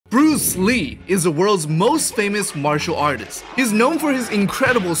Bruce Lee is the world's most famous martial artist. He's known for his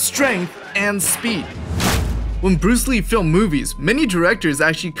incredible strength and speed. When Bruce Lee filmed movies, many directors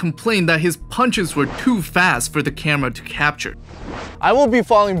actually complained that his punches were too fast for the camera to capture. I will be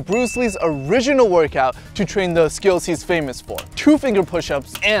following Bruce Lee's original workout to train the skills he's famous for: 2-finger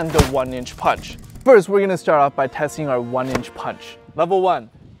push-ups and the 1-inch punch. First, we're gonna start off by testing our 1-inch punch. Level 1.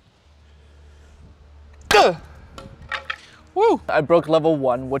 Woo! I broke level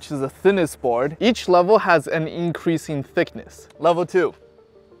 1, which is the thinnest board. Each level has an increasing thickness. Level 2.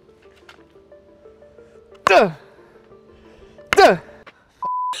 Let's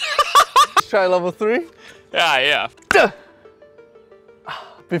try level 3. Yeah.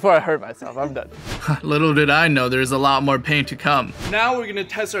 Before I hurt myself, I'm done. Little did I know there's a lot more pain to come. Now we're gonna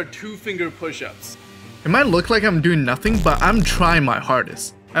test our 2-finger push-ups. It might look like I'm doing nothing, but I'm trying my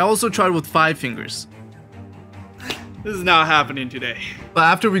hardest. I also tried with 5 fingers. This is not happening today. But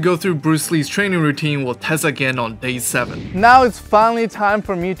after we go through Bruce Lee's training routine, we'll test again on day 7. Now it's finally time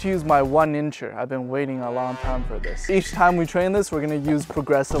for me to use my 1-incher. I've been waiting a long time for this. Each time we train this, we're gonna use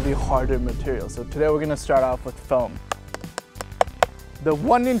progressively harder material. So today we're gonna start off with foam. The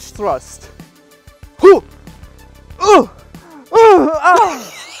 1-inch thrust. Whoo!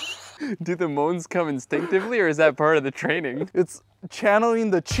 Do the moans come instinctively, or is that part of the training? It's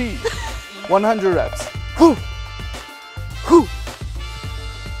channeling the chi. 100 reps. Whoo! Whoo!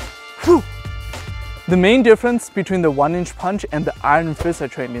 Whoo! The main difference between the 1-inch punch and the iron fist I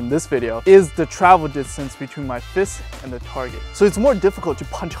trained in this video is the travel distance between my fist and the target. So it's more difficult to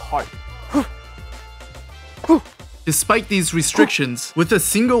punch hard. Whoo! Whoo! Despite these restrictions, with a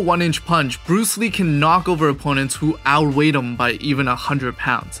single 1-inch punch, Bruce Lee can knock over opponents who outweigh him by even 100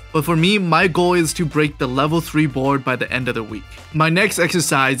 pounds. But for me, my goal is to break the level 3 board by the end of the week. My next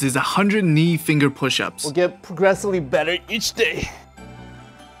exercise is 100 knee finger push-ups. We'll get progressively better each day.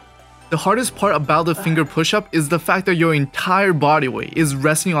 The hardest part about the finger push-up is the fact that your entire body weight is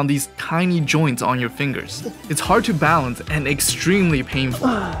resting on these tiny joints on your fingers. It's hard to balance and extremely painful.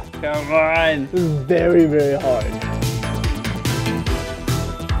 Come on! This is very, very hard.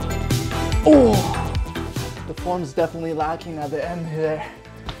 Oh! The form's definitely lacking at the end there.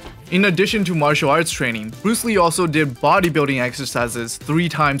 In addition to martial arts training, Bruce Lee also did bodybuilding exercises 3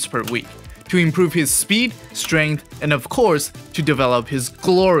 times per week to improve his speed, strength, and of course, to develop his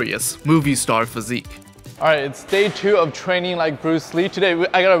glorious movie star physique. All right, it's day 2 of training like Bruce Lee. Today,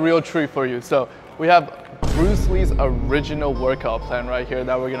 I got a real treat for you. So we have Bruce Lee's original workout plan right here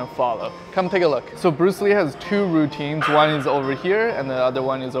that we're gonna follow. Come take a look. So Bruce Lee has 2 routines. One is over here and the other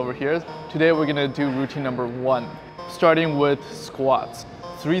one is over here. Today, we're gonna do routine number 1, starting with squats.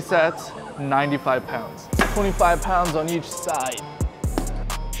 3 sets, 95 pounds. 25 pounds on each side.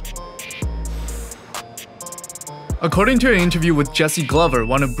 According to an interview with Jesse Glover,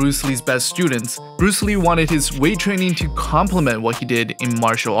 one of Bruce Lee's best students, Bruce Lee wanted his weight training to complement what he did in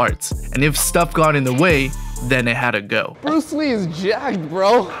martial arts. And if stuff got in the way, then it had to go. Bruce Lee is jacked,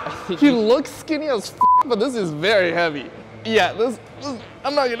 bro. He looks skinny as f, but this is very heavy. Yeah,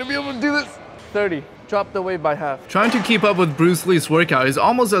 I'm not gonna be able to do this. 30. Drop the weight by half. Trying to keep up with Bruce Lee's workout is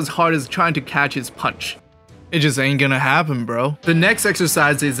almost as hard as trying to catch his punch. It just ain't gonna happen, bro. The next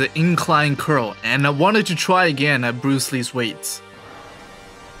exercise is the incline curl, and I wanted to try again at Bruce Lee's weights.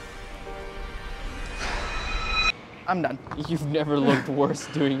 I'm done. You've never looked worse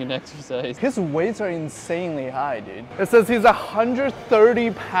doing an exercise. His weights are insanely high, dude. It says he's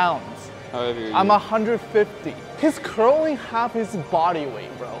 130 pounds. I'm 150. He's curling half his body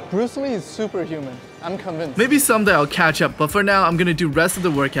weight, bro. Bruce Lee is superhuman. I'm convinced. Maybe someday I'll catch up, but for now, I'm gonna do rest of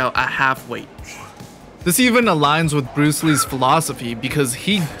the workout at half weight. This even aligns with Bruce Lee's philosophy because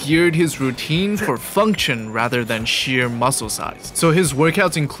he geared his routine for function rather than sheer muscle size. So his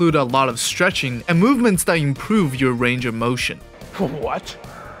workouts include a lot of stretching and movements that improve your range of motion. What?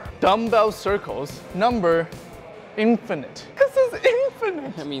 Dumbbell circles, number infinite. This is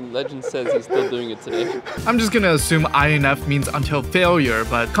infinite. I mean, legend says he's still doing it today. I'm just gonna assume INF means until failure,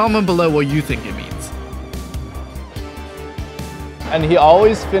 but comment below what you think it means. And he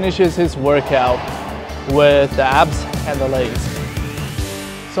always finishes his workout with the abs and the legs.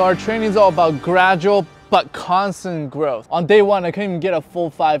 So our training is all about gradual but constant growth. On day 1, I couldn't even get a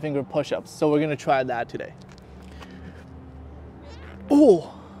full 5-finger push-ups, so we're gonna try that today. Ooh!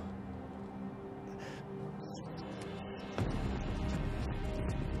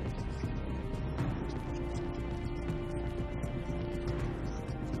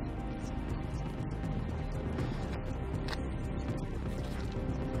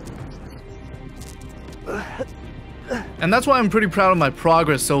 And that's why I'm pretty proud of my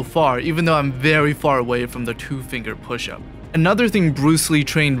progress so far, even though I'm very far away from the 2-finger push-up. Another thing Bruce Lee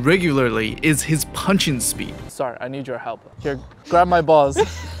trained regularly is his punching speed. Sorry, I need your help. Here, grab my balls.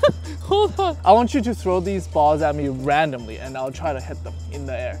 Hold on. I want you to throw these balls at me randomly and I'll try to hit them in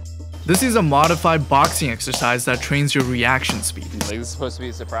the air. This is a modified boxing exercise that trains your reaction speed. Like, this is supposed to be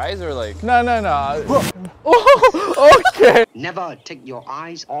a surprise or like? No. Oh, okay. Never take your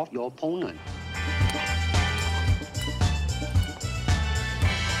eyes off your opponent.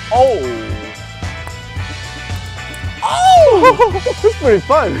 Oh! Oh! That's pretty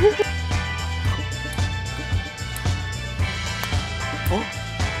fun.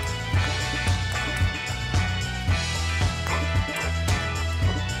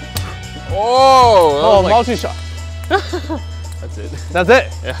 Oh, like, multi-shot. that's it. That's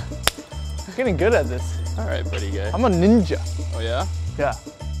it? Yeah. I'm getting good at this. All right, buddy guy. I'm a ninja. Oh yeah? Yeah.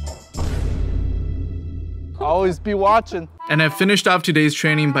 Always be watching. And I finished off today's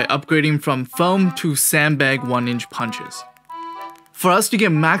training by upgrading from foam to sandbag 1-inch punches. For us to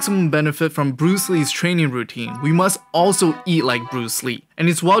get maximum benefit from Bruce Lee's training routine, we must also eat like Bruce Lee. And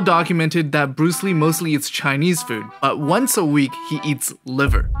it's well documented that Bruce Lee mostly eats Chinese food, but once a week he eats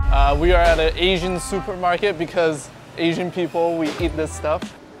liver. We are at an Asian supermarket because Asian people, we eat this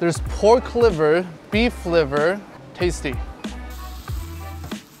stuff. There's pork liver, beef liver, tasty.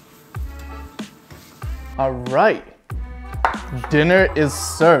 All right, dinner is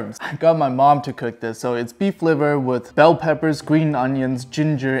served. I got my mom to cook this, so it's beef liver with bell peppers, green onions,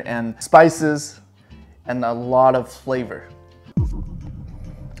 ginger, and spices, and a lot of flavor.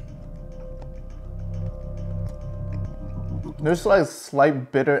 There's like a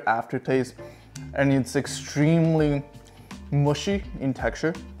slight bitter aftertaste, and it's extremely mushy in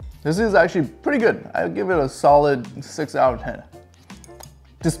texture. This is actually pretty good. I give it a solid 6 out of 10.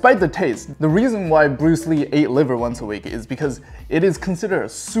 Despite the taste, the reason why Bruce Lee ate liver once a week is because it is considered a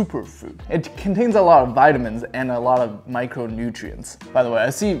superfood. It contains a lot of vitamins and a lot of micronutrients. By the way,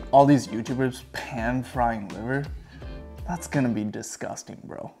 I see all these YouTubers pan-frying liver. That's gonna be disgusting,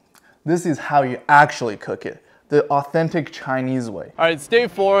 bro. This is how you actually cook it. The authentic Chinese way. All right, it's day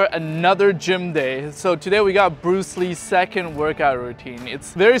 4, another gym day. So today we got Bruce Lee's second workout routine.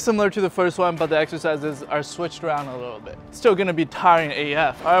 It's very similar to the first one, but the exercises are switched around a little bit. Still gonna be tiring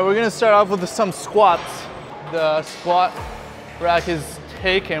AF. All right, we're gonna start off with some squats. The squat rack is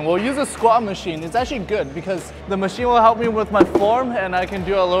taken. We'll use a squat machine. It's actually good because the machine will help me with my form and I can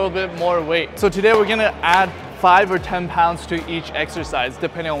do a little bit more weight. So today we're gonna add 5 or 10 pounds to each exercise,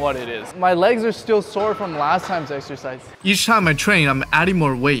 depending on what it is. My legs are still sore from last time's exercise. Each time I train, I'm adding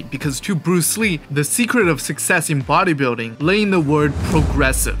more weight because to Bruce Lee, the secret of success in bodybuilding lay in the word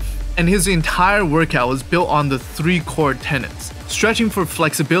progressive. And his entire workout was built on the 3 core tenets: stretching for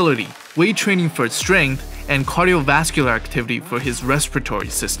flexibility, weight training for strength, and cardiovascular activity for his respiratory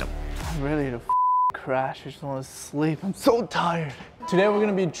system. I'm ready to crash. I just want to sleep. I'm so tired. Today we're going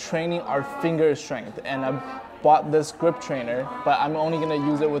to be training our finger strength, and I bought this grip trainer, but I'm only going to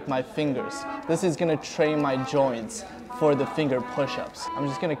use it with my fingers. This is going to train my joints for the finger push-ups. I'm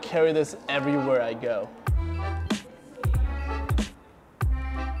just going to carry this everywhere I go.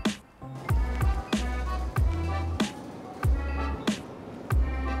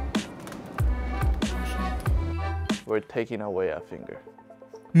 We're taking away a finger.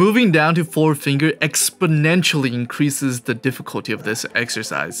 Moving down to 4 finger exponentially increases the difficulty of this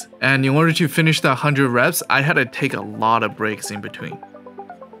exercise. And in order to finish the 100 reps, I had to take a lot of breaks in between.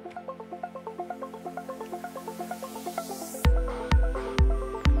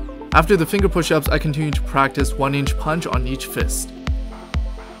 After the finger push-ups, I continued to practice 1-inch punch on each fist.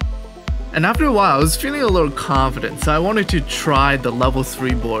 And after a while, I was feeling a little confident, so I wanted to try the level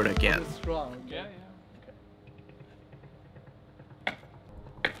 3 board again. Strong. Yeah.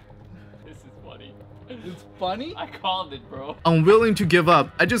 This is funny. It's funny? I called it, bro. Unwilling to give up,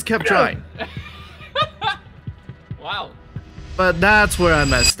 I just kept trying. Wow. But that's where I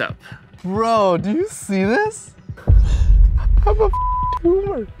messed up. Bro, do you see this? I have a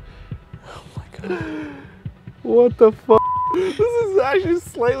tumor. Oh my god. What the f? This is actually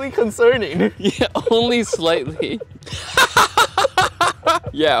slightly concerning. Yeah, only slightly.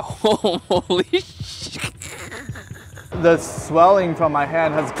 Yeah, holy shit. The swelling from my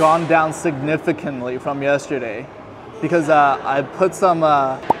hand has gone down significantly from yesterday because I put some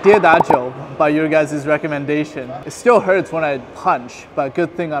跌打酒 by your guys' recommendation. It still hurts when I punch, but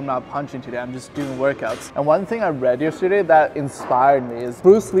good thing I'm not punching today. I'm just doing workouts. And one thing I read yesterday that inspired me is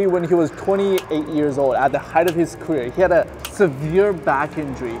Bruce Lee, when he was 28 years old, at the height of his career, he had a severe back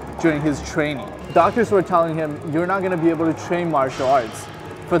injury during his training. Doctors were telling him, you're not going to be able to train martial arts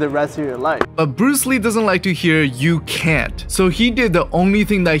for the rest of your life. But Bruce Lee doesn't like to hear you can't. So he did the only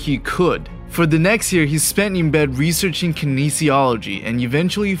thing that he could. For the next year, he spent in bed researching kinesiology and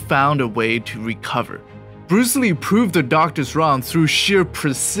eventually found a way to recover. Bruce Lee proved the doctors wrong through sheer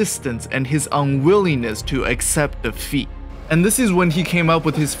persistence and his unwillingness to accept defeat. And this is when he came up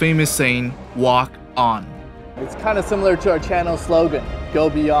with his famous saying, "Walk on." It's kind of similar to our channel slogan, go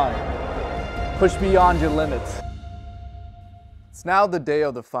beyond. Push beyond your limits. It's now the day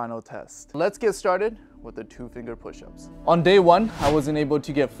of the final test. Let's get started with the 2-finger push-ups. On day 1, I wasn't able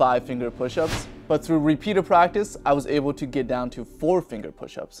to get 5-finger push-ups, but through repeated practice, I was able to get down to 4-finger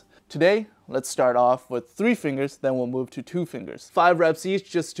push-ups. Today, let's start off with 3 fingers, then we'll move to 2 fingers. 5 reps each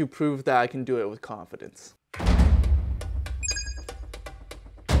just to prove that I can do it with confidence.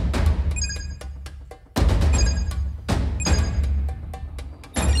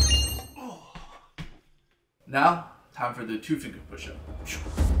 Now, time for the 2-finger push-up.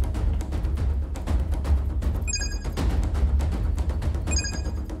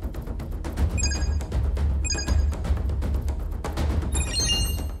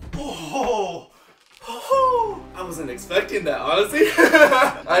 I wasn't expecting that, honestly.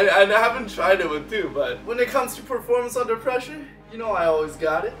 I haven't tried it with 2, but when it comes to performance under pressure, you know I always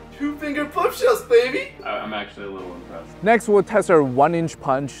got it. 2-finger push-ups, baby! I'm actually a little impressed. Next, we'll test our 1-inch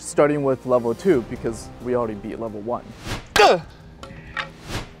punch, starting with level 2, because we already beat level 1.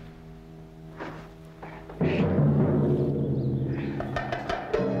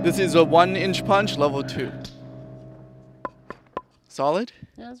 This is a 1-inch punch, level 2. Solid?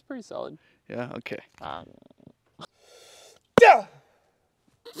 Yeah, it's pretty solid. Yeah, okay.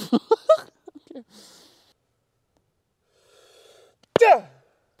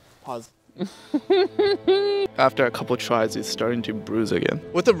 Pause. After a couple tries, it's starting to bruise again.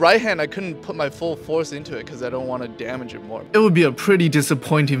 With the right hand, I couldn't put my full force into it because I don't want to damage it more. It would be a pretty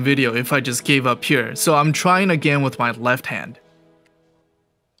disappointing video if I just gave up here, so I'm trying again with my left hand.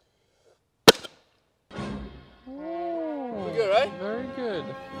 Pretty good, right? Very good.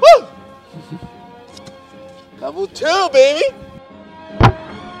 Woo! Level 2, baby!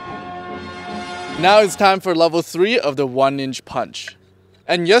 Now it's time for level 3 of the 1-inch punch.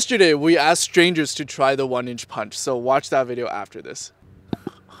 And yesterday, we asked strangers to try the 1-inch punch, so watch that video after this.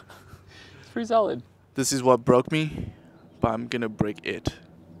 It's pretty solid. This is what broke me, but I'm gonna break it.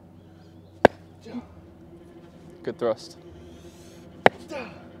 Good thrust.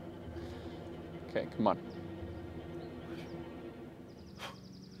 Okay, come on.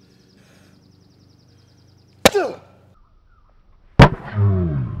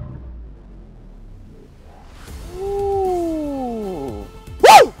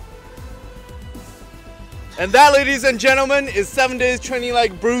 And that, ladies and gentlemen, is 7 days training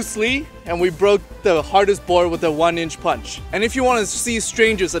like Bruce Lee, and we broke the hardest board with a 1-inch punch. And if you want to see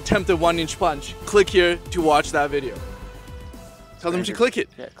strangers attempt a 1-inch punch, click here to watch that video. Tell them to click it.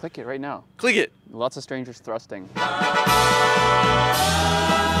 Yeah, click it right now. Click it. Lots of strangers thrusting.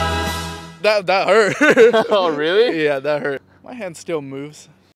 That hurt. Oh, really? Yeah, that hurt. My hand still moves.